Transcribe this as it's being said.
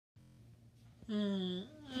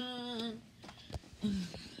I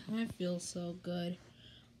feel so good.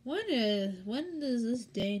 When does this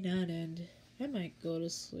day not end? I might go to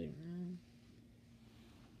sleep now.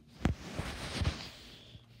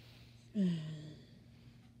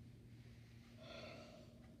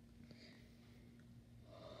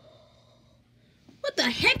 What the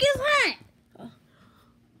heck is that?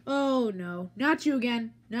 Oh no, not you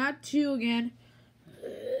again. Not you again.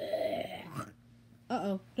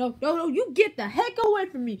 Uh-oh. No, you get the heck away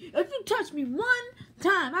from me. If you touch me one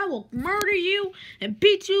time, I will murder you and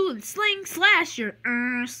beat you and slash your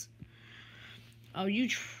ass. Oh, you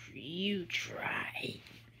try.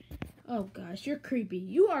 Oh gosh, you're creepy.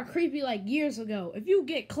 You are creepy like years ago. If you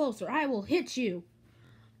get closer, I will hit you.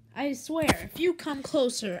 I swear, if you come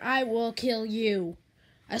closer, I will kill you.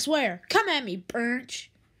 I swear. Come at me, Birch.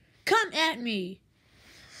 Come at me.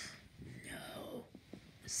 No.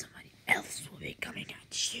 Somebody else will be coming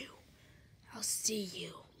at you. I'll see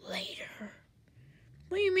you later.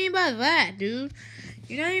 What do you mean by that, dude?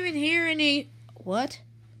 You're not even here What?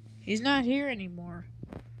 He's not here anymore.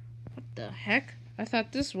 What the heck? I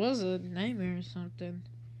thought this was a nightmare or something.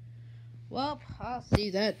 Well, I'll see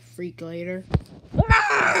that freak later.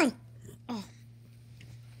 Ah! Oh,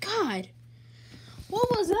 God.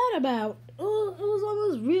 What was that about? Oh, it was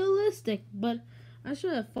almost realistic, but I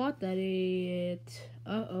should have fought that idiot.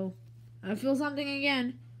 Uh-oh. I feel something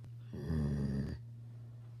again.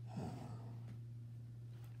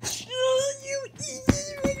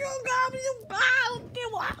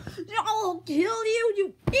 I'll kill you,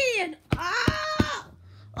 you idiot! Ah!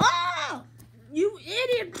 Ah! You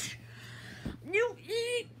idiot! You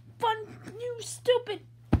idiot! You stupid!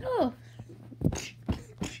 Ugh.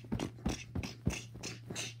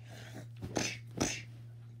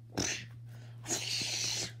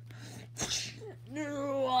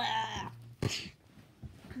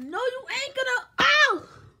 No, you ain't gonna. Ow!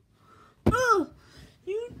 Oh,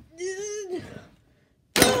 you did.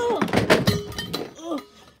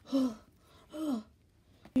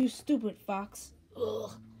 You stupid fox.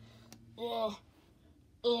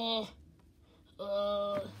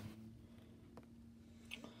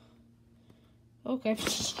 Okay.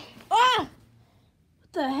 Ah! What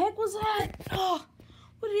the heck was that? Oh,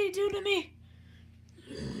 what did he do to me?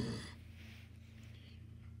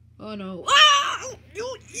 Oh no. Ah!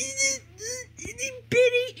 You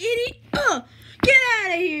bitty idiot. Get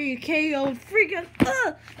out of here, you KO freaking.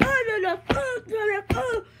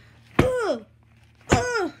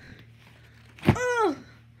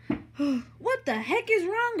 What the heck is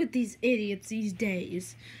wrong with these idiots these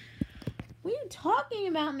days? What are you talking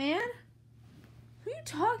about, man? What are you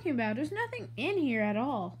talking about? There's nothing in here at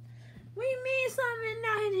all. What do you mean something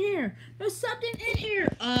not in here? There's something in here.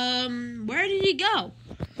 Where did he go?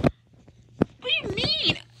 What do you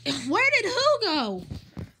mean? Where did who go?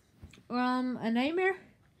 A nightmare?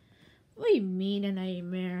 What do you mean a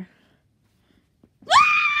nightmare?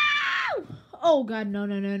 Ah! Oh God, no.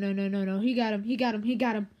 He got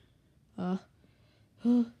him.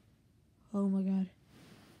 Oh my God.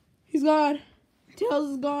 He's gone.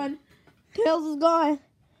 Tails is gone.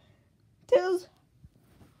 Tails.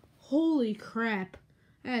 Holy crap.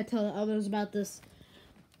 I gotta tell the others about this.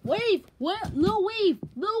 Wave! What? Lil Weave!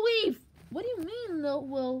 What do you mean, Lil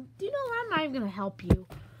Will? Do you know I'm not even gonna help you?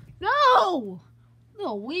 No!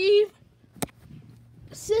 Lil Weave!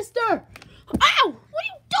 Sister! Ow! What are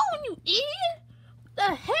you doing, you idiot? What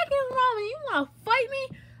the heck is wrong with you? You wanna fight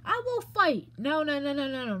me? I will fight. No.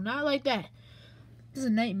 Not like that. This is a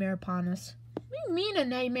nightmare upon us. What do you mean a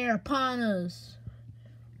nightmare upon us?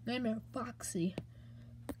 Nightmare Foxy.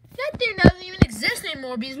 That thing doesn't even exist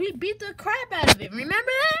anymore because we beat the crap out of it. Remember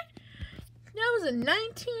that? That was in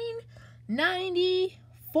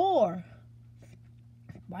 1994.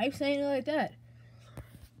 Why are you saying it like that?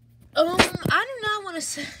 I do not want to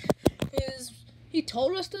say he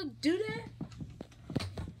told us to do that.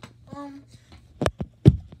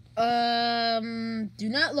 Do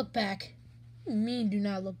not look back. What do you mean do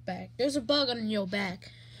not look back? There's a bug on your back.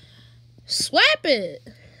 Swap it.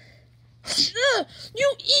 You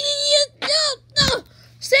idiot! No!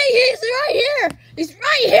 See, he's right here. He's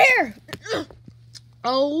right here.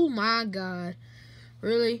 Oh my God!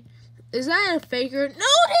 Really? Is that a faker? No,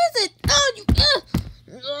 it isn't. Oh, you.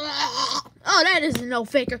 Oh, that isn't no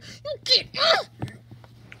faker. You get.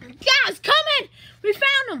 Guys, come in. We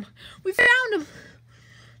found him.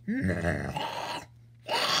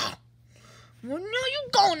 Well, no, you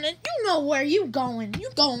going? You know where you going?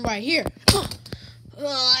 You going right here. You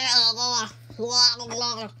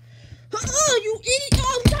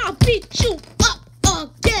idiot! I'll beat you up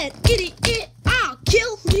again, idiot! I'll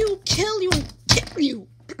kill you.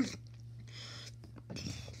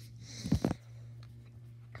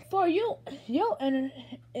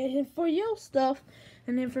 for your stuff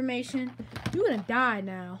and information, you're gonna die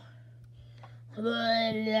now.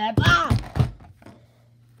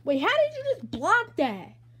 Wait, how did you just block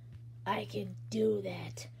that? I can do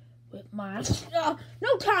that with my...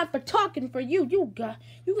 no time for talking for you. You're gonna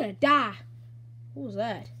die. What was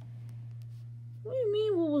that? What do you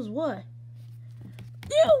mean, what was what?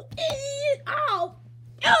 You idiot! Ow!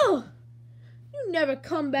 Ugh! You never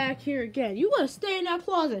come back here again. You gonna stay in that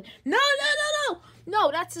closet. No! No,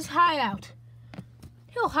 that's his hideout.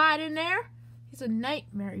 He'll hide in there. He's a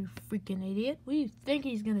nightmare, you freaking idiot. What do you think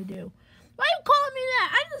he's gonna do? Why are you calling me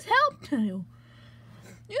that? I just helped you.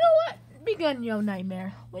 You know what? Begun your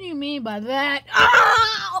nightmare. What do you mean by that?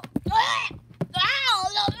 Ow! Ow!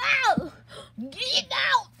 Ow! Get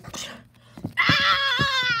out!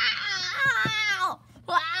 Ow!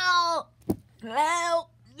 Ow! Ow!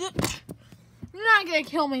 You're not gonna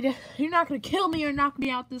kill me. You're not gonna kill me or knock me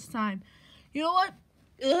out this time. You know what?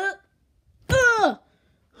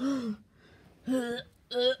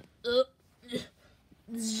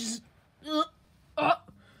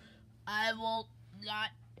 I will not.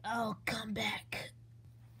 I'll come back.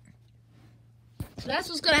 So that's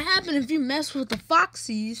what's gonna happen if you mess with the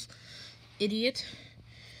Foxies, idiot.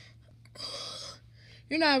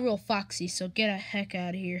 You're not a real Foxy, so get the heck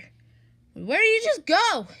out of here. Where did you just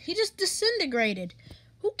go? He just disintegrated.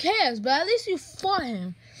 Who cares? But at least you fought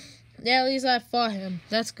him. Yeah, at least I fought him.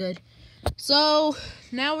 That's good. So,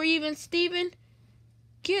 now we're even, Steven?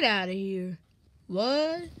 Get out of here.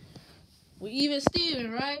 What? We're even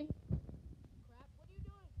Steven, right? Crap, what are you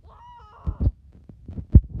doing?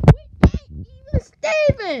 We ain't even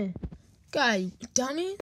Steven! God, you dummy.